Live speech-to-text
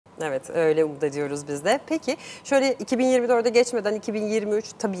Evet, öyle umut ediyoruz biz de. Peki şöyle 2024'e geçmeden 2023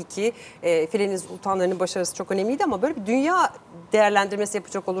 tabii ki Filenin Sultanları'nın başarısı çok önemliydi ama böyle bir dünya değerlendirmesi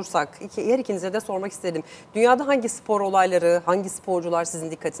yapacak olursak her ikinize de sormak istedim. Dünyada hangi spor olayları, hangi sporcular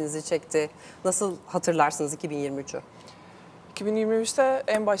sizin dikkatinizi çekti? Nasıl hatırlarsınız 2023'ü? 2023'te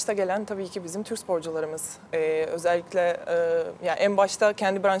en başta gelen tabii ki bizim Türk sporcularımız. Özellikle yani en başta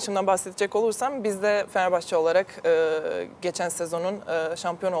kendi branşımdan bahsedecek olursam biz de Fenerbahçe olarak geçen sezonun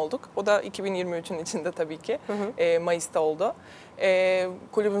şampiyon olduk. O da 2023'ün içinde tabii ki Mayıs'ta oldu.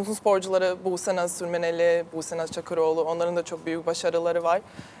 Kulübümüzün sporcuları Buse Naz Sürmeneli, Buse Naz Çakıroğlu, onların da çok büyük başarıları var.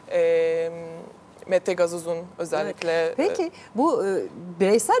 Mete Gazuz'un özellikle. Evet. Peki bu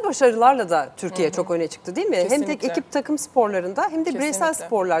bireysel başarılarla da Türkiye çok öne çıktı değil mi? Kesinlikle. Hem tek ekip takım sporlarında hem de bireysel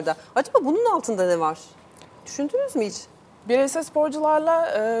sporlarda. Acaba bunun altında ne var? Düşündünüz mü hiç? Bireysel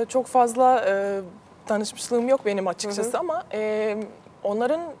sporcularla çok fazla tanışmışlığım yok benim açıkçası ama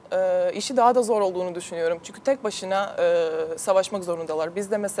onların işi daha da zor olduğunu düşünüyorum. Çünkü tek başına savaşmak zorundalar.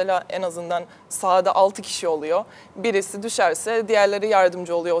 Bizde mesela en azından sahada 6 kişi oluyor. Birisi düşerse diğerleri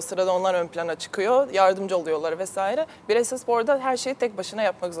yardımcı oluyor. O sırada onlar ön plana çıkıyor, yardımcı oluyorlar vesaire. Bireysel sporda her şeyi tek başına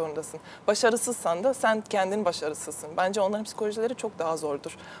yapmak zorundasın. Başarısızsan da sen kendin başarısızsın. Bence onların psikolojileri çok daha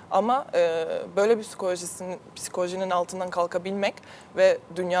zordur. Ama böyle bir psikolojinin altından kalkabilmek ve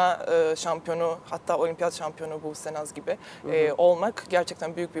dünya şampiyonu, hatta olimpiyat şampiyonu Buse Naz gibi olmak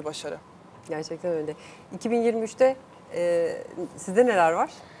gerçekten büyük bir başarı. Gerçekten öyle. 2023'te sizde neler var?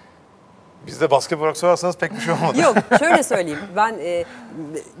 Bizde basketbol olarak sorarsanız pek bir şey olmadı. Yok, şöyle söyleyeyim. Ben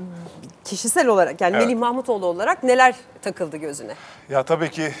kişisel olarak yani Melih Mahmutoğlu olarak neler takıldı gözüne? Ya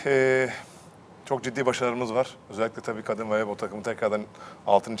tabii ki çok ciddi başarılarımız var. Özellikle tabii kadın voleybol takımı tekrardan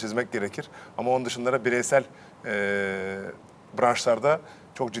altını çizmek gerekir. Ama onun dışında da bireysel branşlarda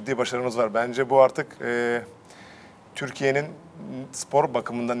çok ciddi başarımız var. Bence bu artık Türkiye'nin spor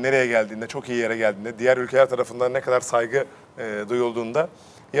bakımından nereye geldiğinde, çok iyi yere geldiğinde, diğer ülkeler tarafından ne kadar saygı duyulduğunda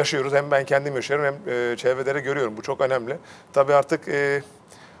yaşıyoruz. Hem ben kendim yaşıyorum hem çevreleri görüyorum. Bu çok önemli. Tabii artık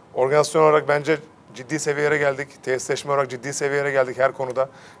organizasyon olarak bence ciddi seviyelere geldik. Tesisleşme olarak ciddi seviyelere geldik her konuda.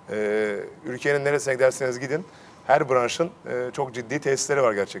 Ülkenin neresine giderseniz gidin, her branşın çok ciddi tesisleri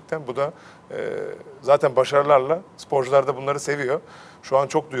var gerçekten. Bu da zaten başarılarla sporcular da bunları seviyor. Şu an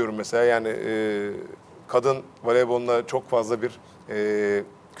çok duyuyorum mesela yani kadın voleyboluna çok fazla bir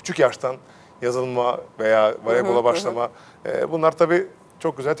küçük yaştan yazılma veya voleybola başlama. Bunlar tabii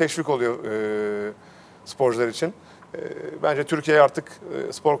çok güzel teşvik oluyor sporcular için. Bence Türkiye artık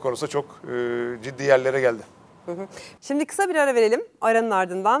spor konusu çok ciddi yerlere geldi. Şimdi kısa bir ara verelim. Aranın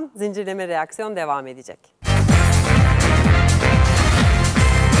ardından Zincirleme Reaksiyon devam edecek.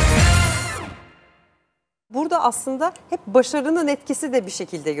 Burada aslında hep başarının etkisi de bir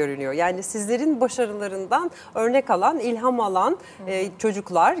şekilde görünüyor. Yani sizlerin başarılarından örnek alan, ilham alan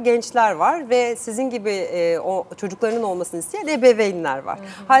çocuklar, gençler var ve sizin gibi o çocuklarının olmasını isteyen ebeveynler var.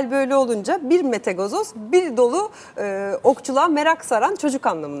 Hal böyle olunca bir metagozoz, bir dolu okçuluğa merak saran çocuk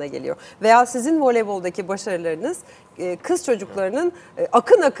anlamına geliyor. Veya sizin voleyboldaki başarılarınız kız çocuklarının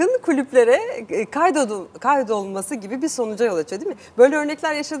akın akın kulüplere kaydolması gibi bir sonuca yol açıyor değil mi? Böyle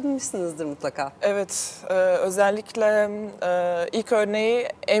örnekler yaşamışsınızdır mutlaka. Evet, özellikle ilk örneği,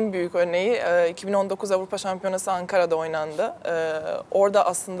 en büyük örneği 2019 Avrupa Şampiyonası Ankara'da oynandı. Orada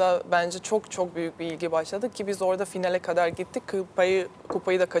aslında bence çok çok büyük bir ilgi başladı ki biz orada finale kadar gittik,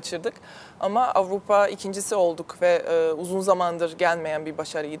 kupayı da kaçırdık. Ama Avrupa ikincisi olduk ve uzun zamandır gelmeyen bir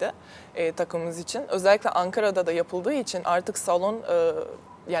başarıydı takımımız için. Özellikle Ankara'da da yapıldığı için artık salon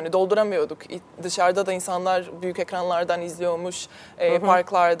yani dolduramıyorduk. Dışarıda da insanlar büyük ekranlardan izliyormuş,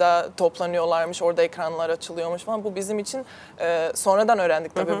 parklarda toplanıyorlarmış, orada ekranlar açılıyormuş falan. Bu bizim için sonradan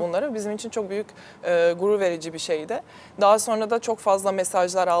öğrendik tabii bunları. Bizim için çok büyük gurur verici bir şeydi. Daha sonra da çok fazla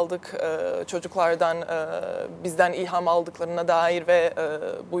mesajlar aldık çocuklardan, bizden ilham aldıklarına dair ve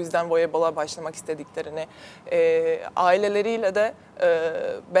bu yüzden voleybola başlamak istediklerini. Aileleriyle de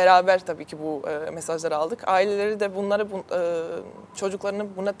beraber tabii ki bu mesajları aldık. Aileleri de bunları çocuklarını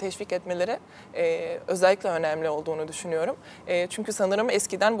buna teşvik etmeleri özellikle önemli olduğunu düşünüyorum. Çünkü sanırım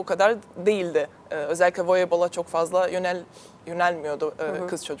eskiden bu kadar değildi. Özellikle voleybola çok fazla yönelmiyordu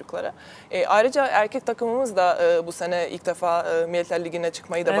kız çocuklara. Ayrıca erkek takımımız da bu sene ilk defa Milletler Ligi'ne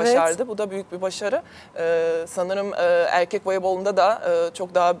çıkmayı da başardı. Bu da büyük bir başarı. Sanırım erkek voleybolunda da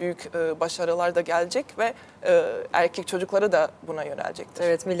çok daha büyük başarılar da gelecek ve erkek çocukları da buna yönelecektir.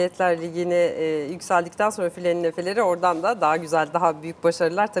 Evet, Milletler Ligi'ne yükseldikten sonra filenin efeleri oradan da daha güzel, daha büyük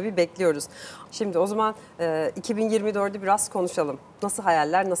başarılar tabii bekliyoruz. Şimdi o zaman 2024'ü biraz konuşalım. Nasıl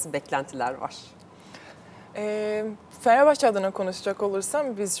hayaller, nasıl beklentiler var? Fenerbahçe adına konuşacak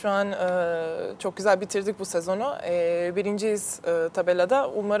olursam biz şu an çok güzel bitirdik bu sezonu. Birinciyiz tabelada.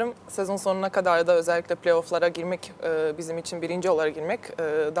 Umarım sezon sonuna kadar da özellikle playoff'lara girmek, bizim için birinci olarak girmek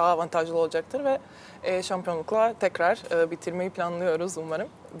daha avantajlı olacaktır ve şampiyonlukla tekrar bitirmeyi planlıyoruz umarım.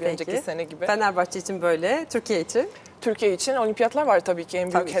 Bir önceki sene gibi. Fenerbahçe için böyle, Türkiye için? Türkiye için olimpiyatlar var tabii ki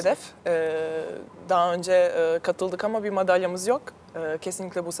en büyük hedef. Daha önce katıldık ama bir madalyamız yok.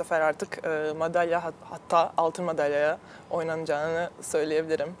 Kesinlikle bu sefer artık madalya, hatta altın madalyaya oynanacağını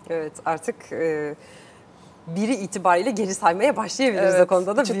söyleyebilirim. Evet, artık biri itibariyle geri saymaya başlayabiliriz o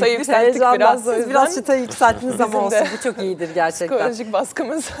konuda da. Çıtayı yükselttik biraz. Siz biraz çıtayı yükselttiniz ama olsun, bu çok iyidir gerçekten. Psikolojik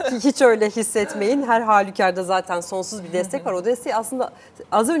baskımız. Hiç öyle hissetmeyin. Her halükarda zaten sonsuz bir destek var. O desteği aslında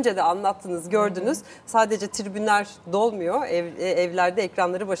az önce de anlattınız, gördünüz. Sadece tribünler dolmuyor. Evlerde,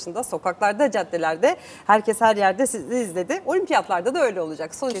 ekranları başında, sokaklarda, caddelerde. Herkes her yerde sizi izledi. Olimpiyatlarda da öyle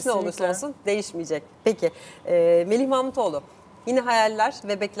olacak. Sonuç ne olursa olsun değişmeyecek. Peki, Melih Mahmutoğlu. Yine hayaller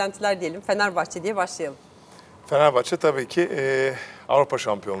ve beklentiler diyelim. Fenerbahçe diye başlayalım. Fenerbahçe tabii ki Avrupa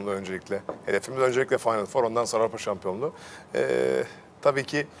şampiyonluğu öncelikle. Hedefimiz öncelikle Final Four, ondan sonra Avrupa şampiyonluğu. Tabii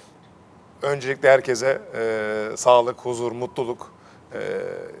ki öncelikle herkese sağlık, huzur, mutluluk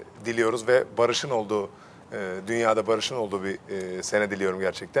diliyoruz ve barışın olduğu, dünyada barışın olduğu bir sene diliyorum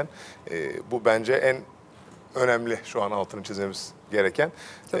gerçekten. Bu bence en önemli, şu an altını çizmemiz gereken.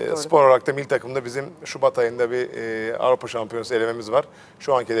 Spor olarak da milli takımda bizim Şubat ayında bir Avrupa Şampiyonası elememiz var.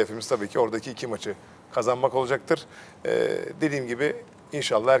 Şu anki hedefimiz tabii ki oradaki 2 maçı kazanmak olacaktır. Dediğim gibi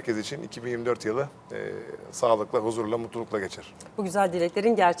inşallah herkes için 2024 yılı sağlıkla, huzurla, mutlulukla geçer. Bu güzel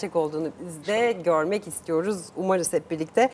dileklerin gerçek olduğunu biz de görmek istiyoruz. Umarız hep birlikte.